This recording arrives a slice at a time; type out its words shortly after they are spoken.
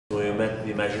met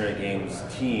the Imaginary Games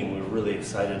team, we were really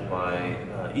excited by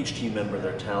each team member,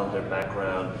 their talent, their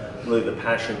background, really the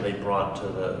passion they brought to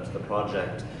the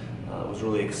project. It was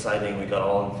really exciting. We got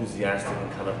all enthusiastic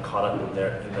and kind of caught up in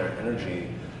their energy.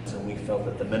 So we felt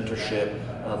that the mentorship,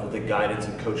 the guidance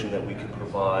and coaching that we could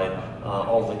provide,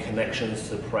 all the connections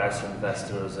to press,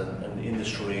 investors, and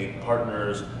industry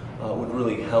partners would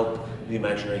really help the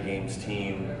Imaginary Games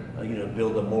team,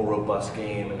 build a more robust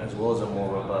game as well as a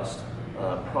more robust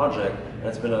project. And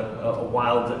it's been a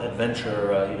wild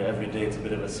adventure. Every day it's a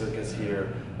bit of a circus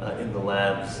here in the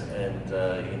labs, and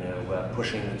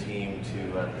pushing the team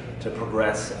to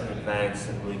progress and advance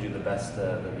and really do the best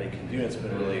that they can do. It's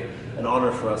been really an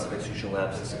honor for us at Execution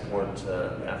Labs to support the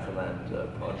Afterland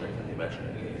project and the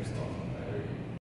Imaginary Games team.